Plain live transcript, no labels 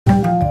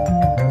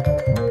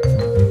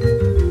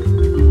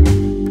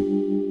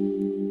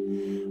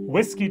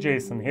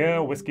WhiskyJason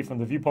here, whiskey from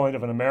the viewpoint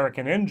of an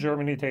American in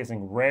Germany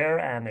tasting rare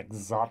and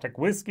exotic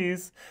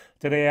whiskeys.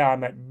 Today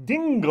I'm at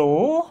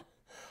DINGLE,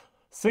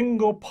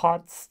 single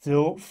pot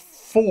still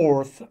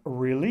 4th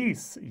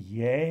release.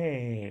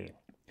 Yay!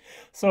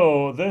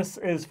 So this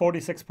is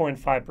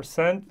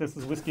 46.5%. This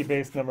is whiskey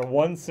base number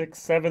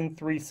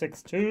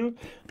 167362.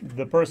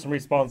 The person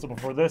responsible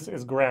for this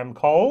is Graham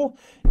Cole,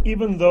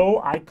 even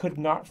though I could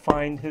not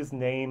find his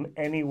name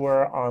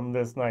anywhere on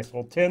this nice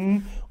little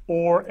tin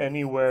or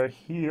anywhere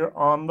here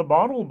on the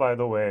bottle, by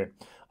the way.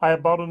 I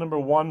have bottle number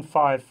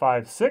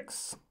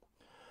 1556.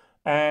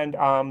 And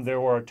there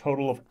were a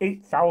total of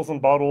 8,000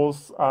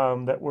 bottles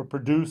that were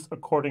produced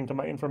according to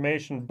my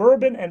information.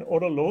 Bourbon and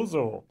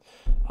Oloroso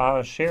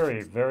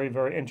sherry. Very,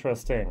 very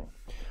interesting.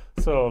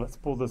 So let's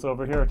pull this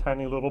over here a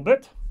tiny little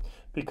bit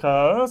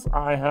because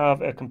I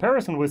have a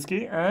comparison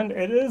whiskey and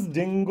it is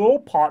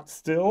DINGLE Pot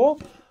Still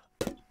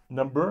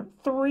number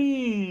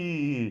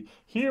 3.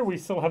 Here we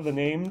still have the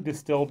name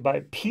distilled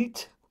by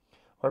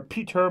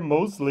Peter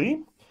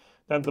Mosley.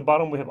 Down at the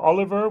bottom, we have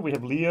Oliver, we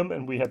have Liam,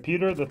 and we have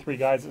Peter, the 3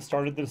 guys that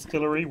started the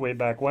distillery way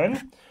back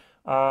when.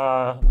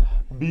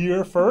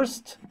 Beer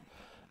first,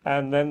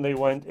 and then they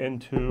went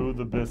into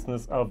the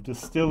business of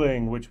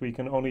distilling, which we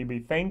can only be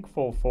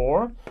thankful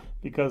for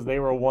because they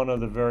were one of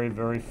the very,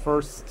 very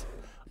first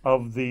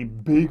of the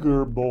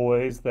bigger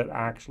boys that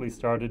actually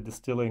started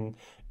distilling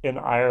in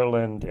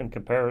Ireland in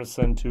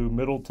comparison to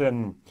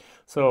Middleton.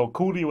 So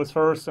Cooley was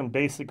first, and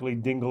basically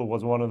DINGLE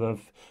was one of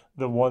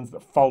the ones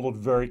that followed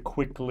very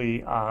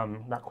quickly,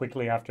 not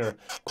quickly after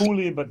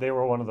Cooley, but they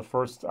were one of the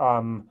first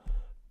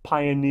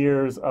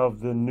pioneers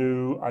of the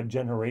new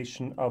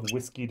generation of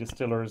whiskey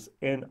distillers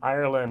in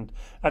Ireland.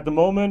 At the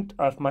moment,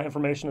 if my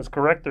information is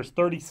correct, there's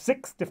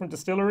 36 different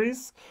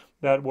distilleries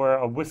that where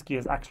a whiskey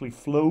has actually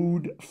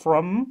flowed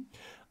from.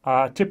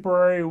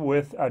 Tipperary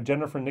with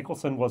Jennifer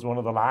Nicholson was one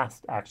of the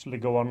last actually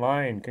go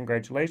online.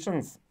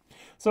 Congratulations.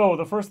 So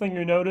the first thing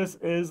you notice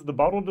is the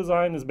bottle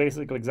design is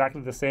basically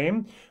exactly the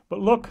same. But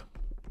look,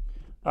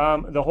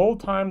 the whole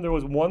time there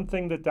was one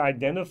thing that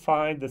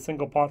identified the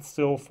single pot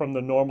still from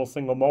the normal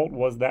single malt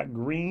was that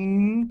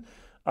green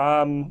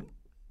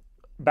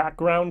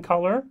background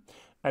color.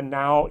 And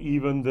now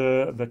even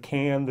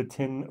the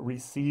tin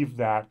received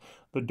that.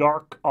 The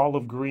dark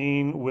olive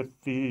green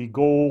with the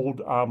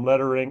gold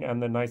lettering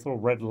and the nice little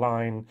red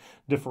line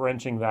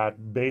differentiating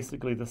that.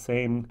 Basically the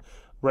same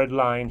red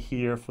line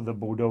here for the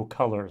Bordeaux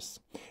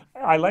colors.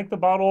 I like the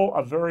bottle,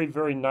 a very,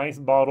 very nice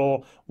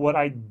bottle. What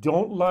I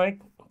don't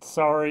like,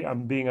 sorry,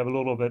 I'm being a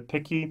little bit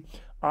picky,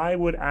 I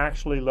would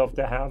actually love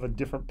to have a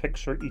different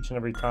picture each and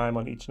every time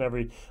on each and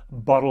every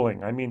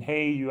bottling. I mean,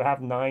 hey, you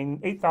have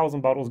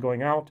 8,000 bottles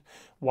going out.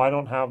 Why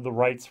don't have the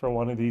rights for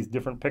one of these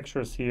different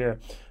pictures here?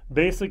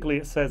 Basically,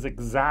 it says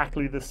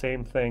exactly the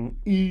same thing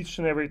each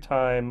and every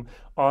time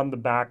on the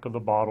back of the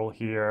bottle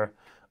here.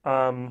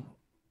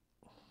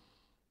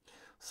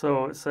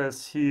 So it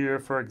says here,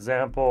 for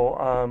example,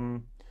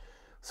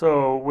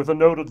 so with a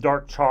note of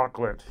dark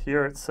chocolate.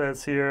 Here it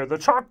says here, the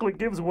chocolate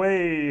gives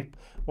way.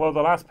 Well,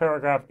 the last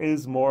paragraph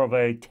is more of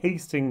a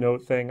tasting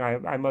note thing.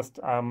 I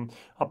must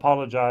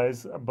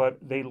apologize, but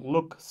they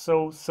look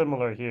so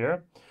similar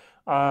here.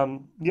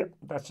 Yeah,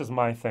 that's just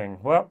my thing.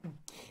 Well,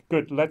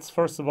 good. Let's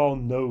first of all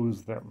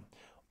nose them.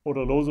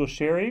 Oloroso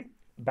Sherry,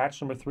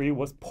 batch number 3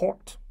 was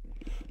port.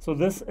 So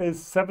this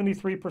is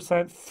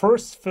 73%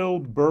 first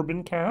filled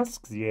bourbon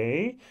casks,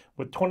 yay,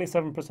 with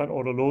 27%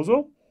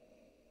 Oloroso.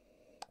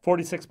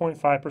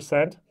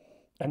 46.5%.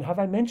 And have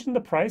I mentioned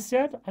the price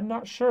yet? I'm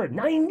not sure.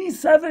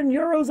 97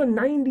 euros and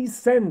 90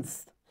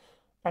 cents.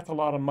 That's a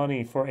lot of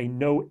money for a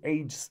no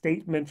age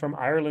statement from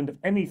Ireland, if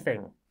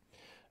anything,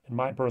 in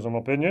my personal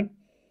opinion.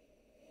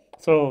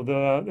 So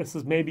this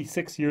is maybe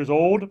 6 years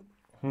old.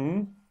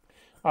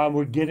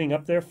 We're getting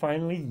up there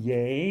finally.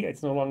 Yay.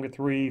 It's no longer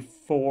 3,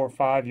 4,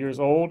 5 years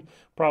old.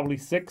 Probably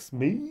 6,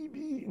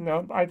 maybe.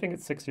 No, I think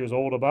it's 6 years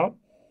old about.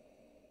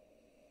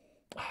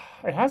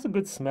 It has a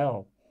good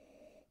smell.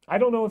 I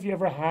don't know if you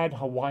ever had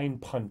Hawaiian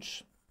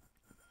Punch.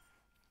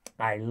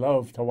 I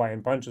loved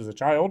Hawaiian Punch as a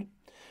child.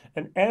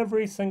 And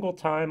every single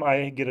time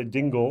I get a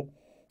DINGLE,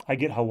 I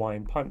get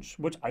Hawaiian Punch,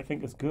 which I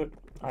think is good.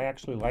 I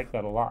actually like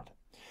that a lot.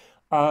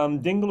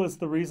 DINGLE is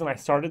the reason I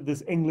started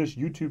this English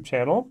YouTube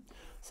channel.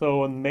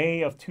 So in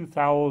May of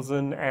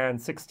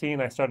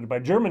 2016, I started my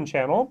German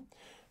channel.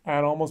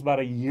 And almost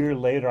about a year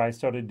later, I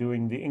started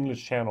doing the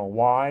English channel.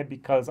 Why?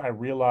 Because I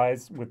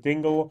realized with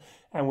DINGLE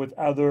and with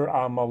other,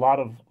 a lot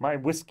of my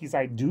whiskeys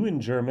I do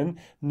in German,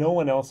 no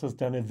one else has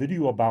done a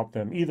video about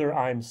them. Either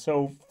I'm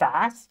so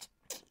fast,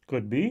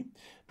 could be.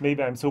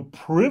 Maybe I'm so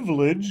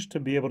privileged to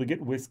be able to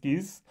get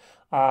whiskeys.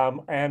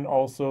 And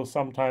also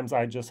sometimes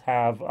I just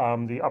have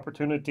the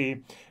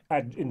opportunity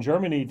in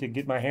Germany to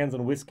get my hands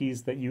on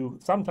whiskeys that you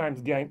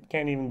sometimes can't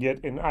even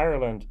get in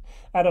Ireland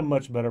at a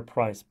much better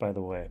price, by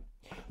the way.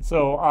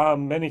 So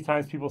many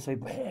times people say,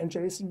 man,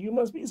 Jason, you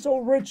must be so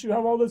rich. You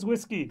have all this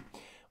whiskey.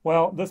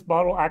 Well, this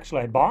bottle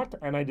actually I bought,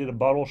 and I did a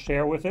bottle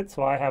share with it.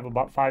 So I have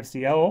about 5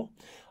 CL.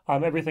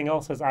 Everything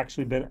else has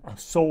actually been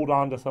sold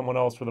on to someone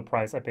else for the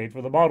price I paid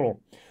for the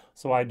bottle.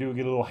 So I do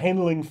get a little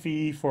handling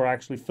fee for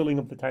actually filling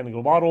up the tiny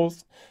little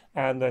bottles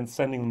and then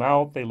sending them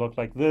out. They look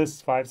like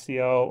this,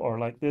 5cl, or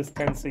like this,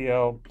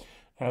 10cl.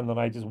 And then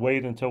I just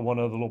wait until one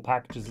of the little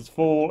packages is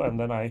full, and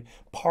then I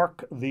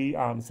park the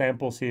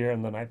samples here,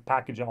 and then I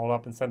package it all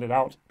up and send it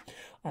out.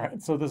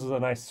 So this is a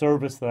nice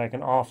service that I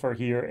can offer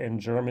here in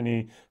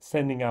Germany,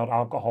 sending out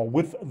alcohol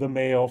with the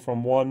mail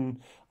from one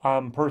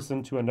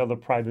person to another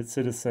private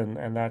citizen,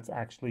 and that's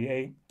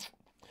actually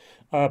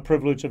a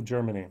privilege of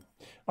Germany.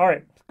 All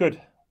right,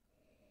 good.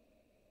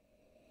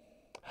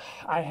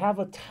 I have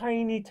a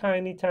tiny,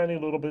 tiny, tiny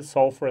little bit of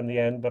sulfur in the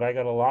end, but I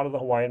got a lot of the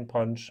Hawaiian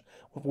punch.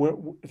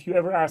 If you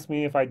ever ask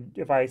me if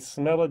I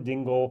smell a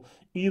dingle,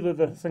 either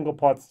the single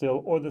pot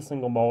still or the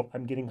single malt,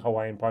 I'm getting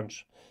Hawaiian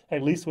punch.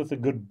 At least with the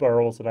good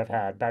barrels that I've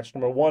had. Batch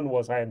number 1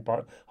 was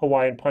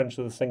Hawaiian punch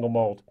with a single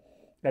malt,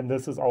 and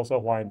this is also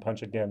Hawaiian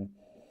punch again.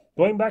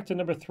 Going back to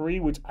number 3,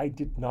 which I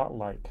did not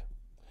like.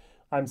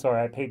 I'm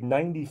sorry, I paid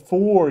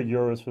 94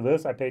 euros for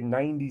this. I paid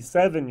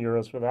 97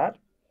 euros for that.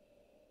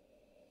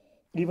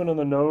 Even on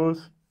the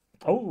nose.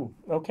 Oh,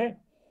 okay.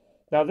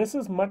 Now this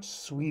is much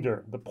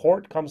sweeter. The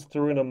port comes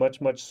through in a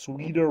much, much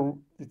sweeter,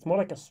 it's more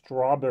like a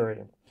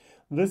strawberry.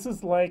 This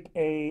is like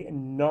a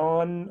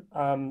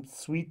non-sweetened,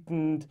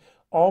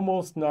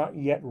 almost not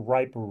yet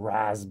ripe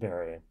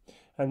raspberry.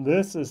 And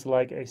this is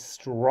like a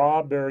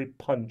strawberry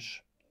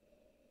punch.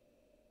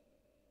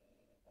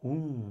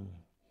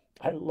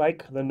 I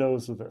like the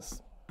nose of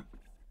this.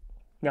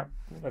 Now,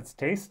 let's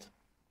taste.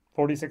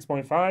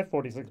 46.5,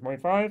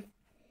 46.5.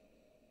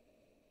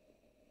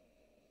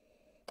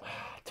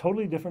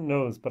 Totally different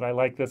nose, but I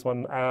like this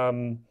one.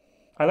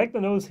 I like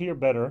the nose here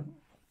better.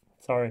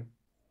 Sorry.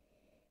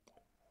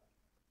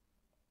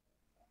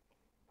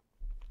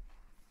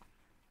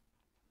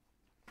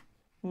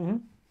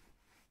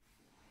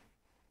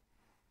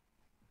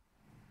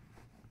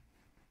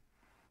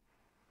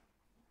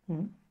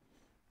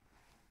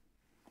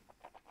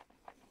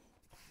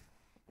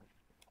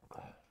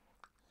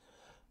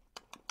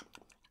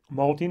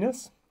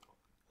 Maltiness.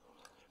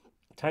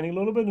 Tiny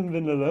little bit of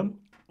vanilla.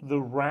 The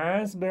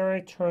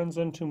raspberry turns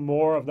into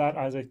more of that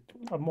as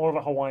more of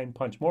a Hawaiian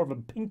punch, more of a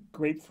pink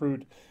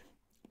grapefruit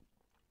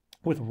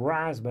with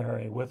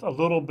raspberry, with a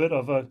little bit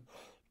of a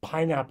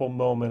pineapple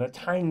moment, a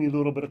tiny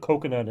little bit of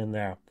coconut in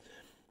there.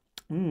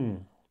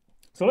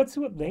 So let's see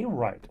what they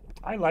write.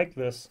 I like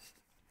this.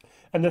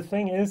 And the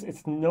thing is,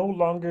 it's no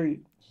longer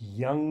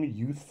young,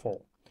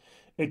 youthful.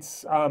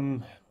 It's,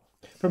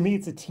 for me,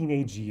 it's a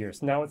teenage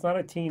years. Now, it's not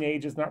a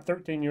teenage, it's not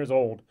 13 years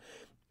old.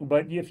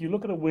 But if you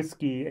look at a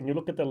whiskey and you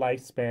look at the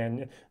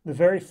lifespan, the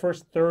very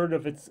first third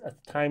of its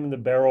time in the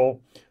barrel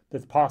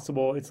that's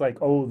possible, it's like,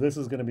 oh, this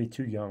is going to be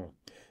too young.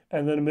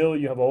 And then in the middle,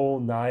 you have, oh,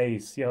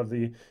 nice. You have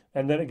and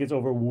then it gets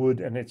over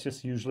wood, and it's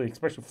just usually,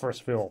 especially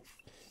first fill.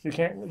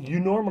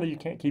 Normally you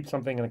can't keep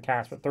something in a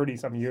cask for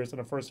 30-some years in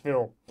a first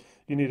fill.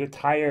 You need a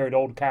tired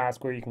old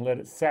cask where you can let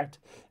it set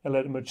and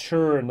let it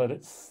mature and let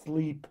it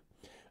sleep.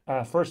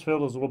 First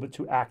fill is a little bit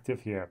too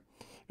active here.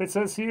 It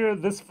says here,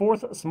 this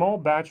 4th small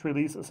batch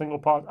release of single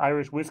pot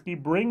Irish whiskey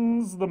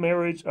brings the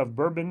marriage of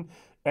bourbon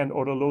and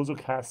Oloroso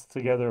casks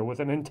together with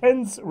an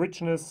intense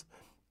richness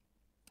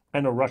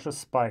and a rush of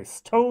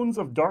spice. Tones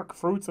of dark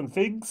fruits and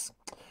figs,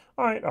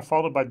 all right, are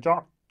followed by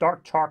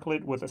dark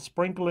chocolate with a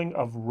sprinkling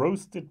of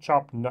roasted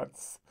chopped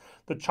nuts.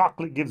 The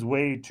chocolate gives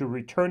way to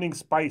returning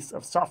spice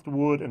of soft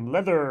wood and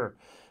leather,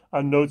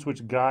 notes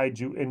which guide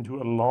you into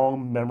a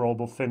long,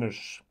 memorable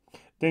finish.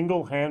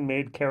 Dingle,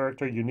 handmade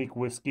character, unique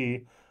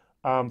whiskey,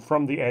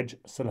 from the edge,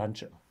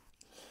 cilantro.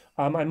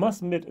 I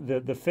must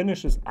admit the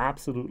finish is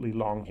absolutely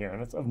long here,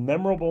 and it's a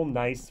memorable,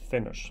 nice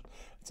finish.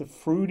 It's a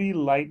fruity,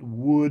 light,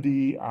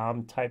 woody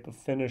type of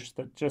finish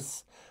that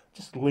just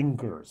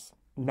lingers.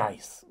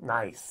 Nice.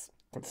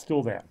 It's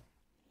still there.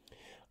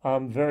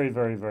 Very,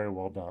 very, very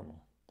well done.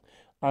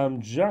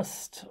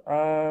 Just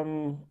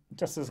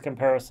as a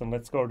comparison,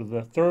 let's go to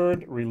the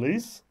 3rd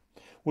release,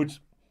 which,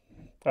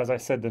 as I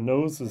said, the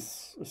nose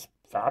is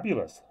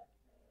fabulous.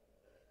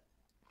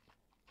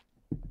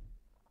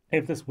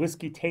 If this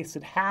whiskey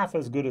tasted half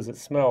as good as it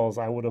smells,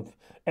 I would have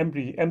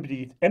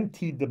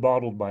emptied the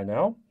bottle by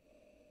now.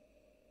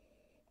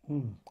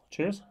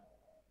 Cheers.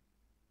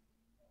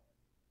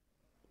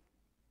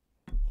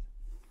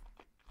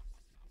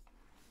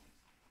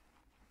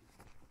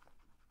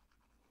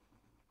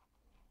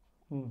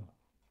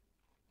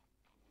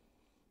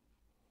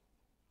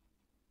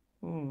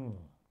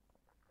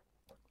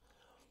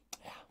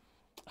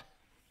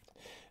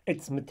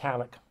 It's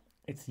metallic.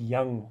 It's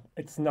young.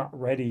 It's not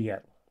ready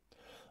yet.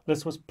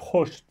 This was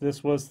pushed.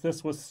 This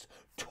was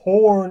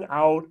torn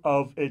out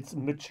of its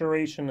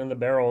maturation in the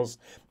barrels,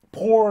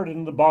 poured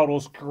in the bottle,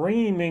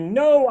 screaming,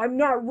 "No, I'm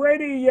not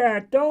ready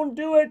yet. Don't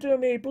do it to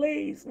me,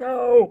 please.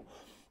 No."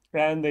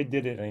 And they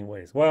did it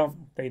anyways. Well,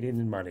 they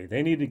needed money.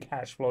 They needed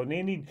cash flow.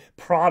 They need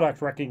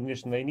product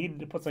recognition. They needed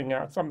to put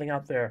something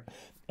out there.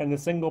 And the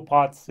single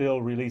pot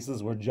still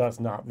releases were just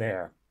not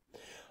there.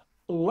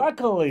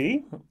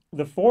 Luckily,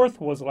 the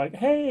fourth was like,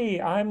 hey,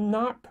 I'm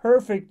not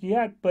perfect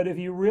yet, but if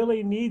you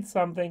really need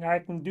something, I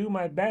can do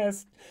my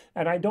best.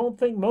 And I don't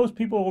think most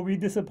people will be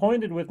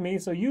disappointed with me,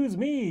 so use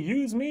me,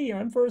 use me.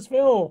 I'm first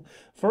fill.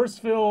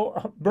 First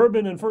fill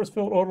bourbon and first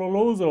fill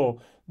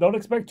Oloroso. Don't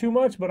expect too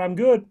much, but I'm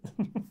good.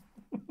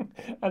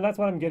 And that's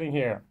what I'm getting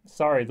here.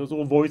 Sorry, those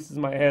little voices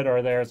in my head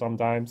are there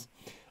sometimes.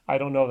 I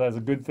don't know if that's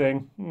a good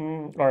thing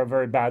or a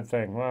very bad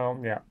thing.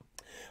 Well, yeah.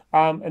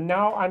 And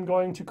now I'm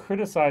going to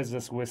criticize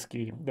this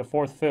whiskey, the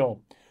fourth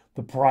fill.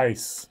 The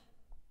price.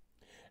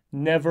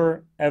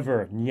 Never,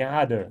 ever,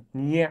 nada,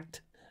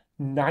 niet,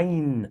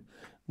 nein.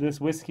 This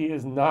whiskey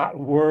is not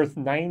worth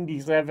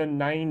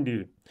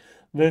 $97.90.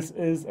 This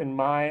is, in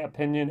my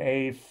opinion,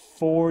 a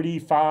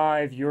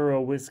 45 euro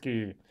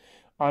whiskey.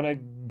 On a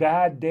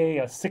bad day,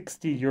 a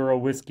 60 euro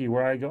whiskey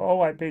where I go,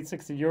 oh, I paid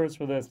 60 euros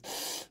for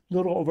this.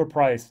 Little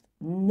overpriced.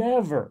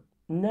 Never,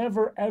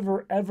 never,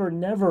 ever, ever,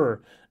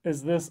 never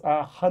is this a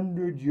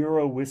 100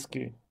 euro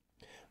whiskey.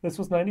 This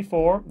was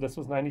 94. This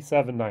was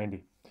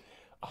 97.90.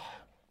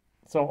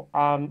 So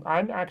I'm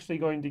actually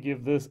going to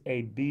give this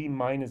a B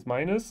minus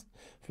minus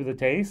for the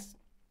taste.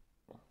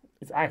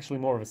 It's actually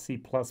more of a C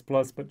plus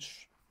plus, but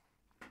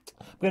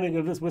I'm going to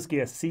give this whiskey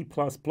a C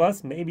plus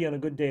plus, maybe on a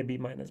good day a B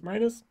minus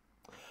minus.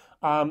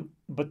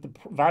 But the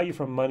value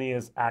for money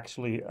is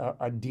actually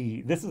a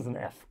D. This is an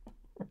F.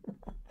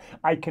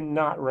 I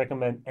cannot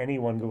recommend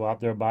anyone go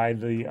out there buy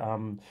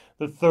the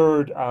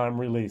third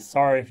release.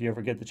 Sorry if you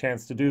ever get the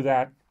chance to do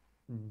that.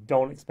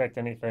 Don't expect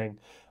anything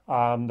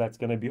that's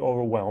going to be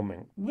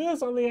overwhelming.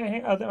 This, on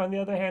the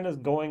other hand, is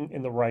going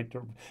in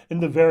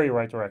the very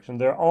right direction.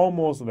 They're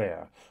almost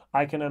there.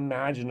 I can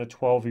imagine a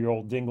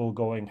 12-year-old dingle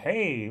going,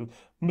 "Hey,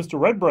 Mr.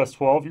 Redbreast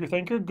 12, you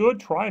think you're good?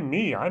 Try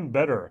me. I'm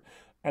better."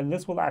 And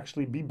this will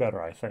actually be better,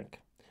 I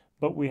think.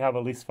 But we have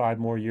at least 5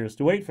 more years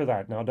to wait for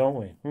that now, don't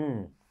we?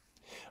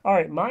 All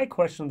right, my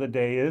question of the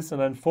day is,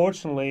 and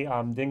unfortunately,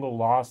 Dingle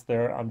lost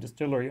their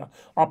distillery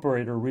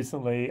operator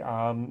recently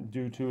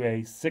due to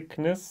a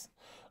sickness.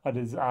 It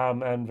is,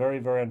 and very,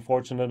 very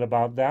unfortunate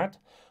about that.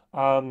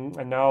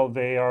 And now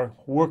they are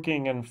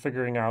working and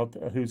figuring out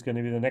who's going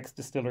to be the next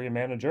distillery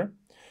manager.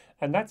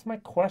 And that's my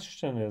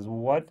question is,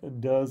 what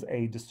does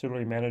a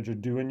distillery manager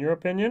do in your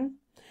opinion?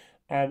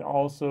 And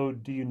also,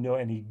 do you know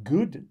any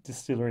good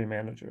distillery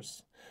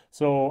managers?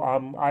 So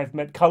I've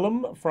met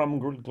Cullum from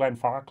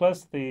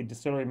Glenfarclas, the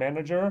distillery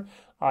manager.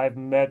 I've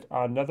met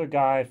another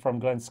guy from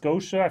Glen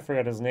Scotia. I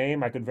forget his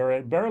name. I could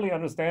barely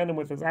understand him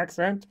with his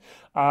accent.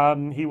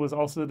 He was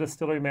also the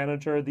distillery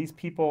manager. These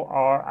people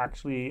are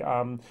actually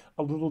a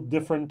little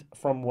different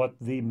from what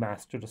the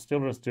master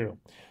distillers do.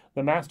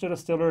 The master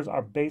distillers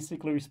are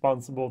basically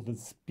responsible for the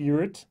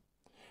spirit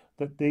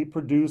that they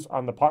produce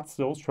on the pot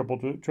stills, triple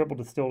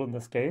distilled in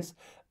this case,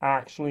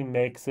 actually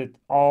makes it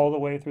all the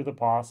way through the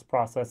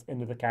process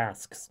into the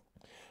casks.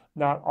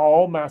 Not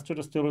all master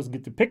distillers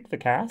get to pick the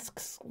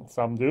casks.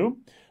 Some do.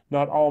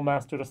 Not all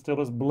master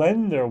distillers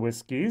blend their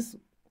whiskeys.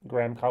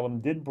 Graham Cullum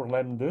did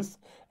blend this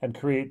and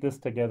create this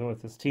together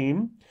with his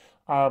team.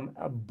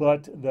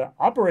 But the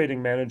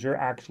operating manager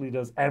actually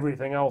does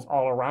everything else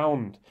all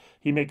around.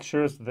 He makes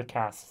sure that the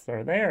casks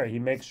are there. He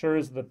makes sure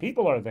that the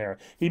people are there.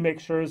 He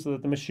makes sure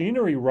that the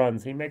machinery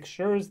runs. He makes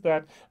sure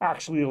that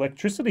actually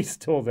electricity is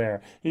still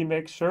there. He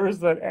makes sure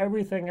that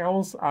everything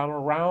else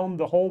around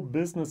the whole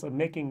business of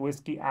making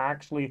whiskey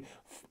actually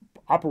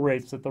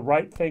operates, that the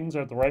right things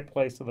are at the right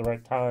place at the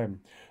right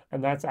time.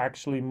 And that's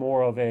actually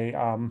more of a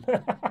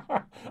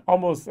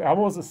almost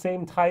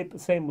the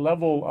same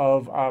level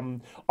of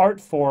art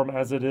form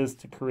as it is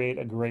to create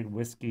a great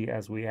whiskey,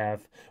 as we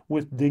have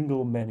with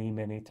Dingle many,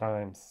 many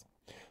times.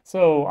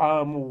 So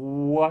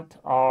what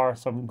are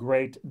some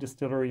great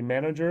distillery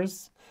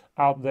managers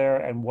out there,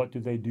 and what do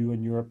they do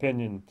in your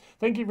opinion?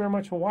 Thank you very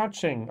much for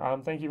watching.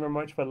 Thank you very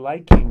much for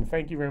liking.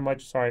 Thank you very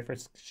much, sorry, for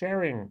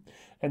sharing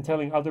and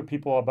telling other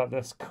people about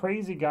this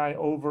crazy guy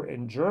over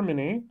in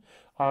Germany,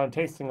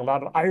 tasting a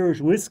lot of Irish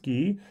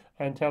whiskey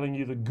and telling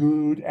you the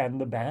good and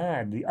the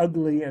bad, the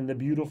ugly and the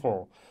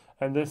beautiful.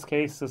 In this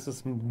case, this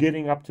is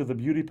getting up to the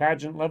beauty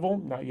pageant level.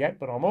 Not yet,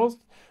 but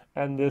almost.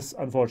 And this,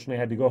 unfortunately,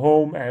 had to go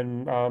home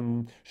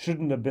and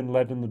shouldn't have been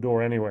let in the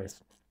door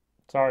anyways.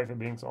 Sorry for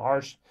being so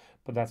harsh,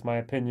 but that's my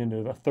opinion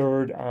of the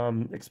third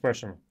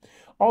expression.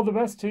 All the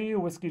best to you.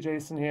 Whiskey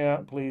Jason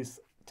here. Please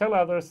tell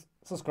others,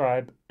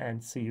 subscribe,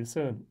 and see you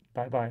soon.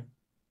 Bye-bye.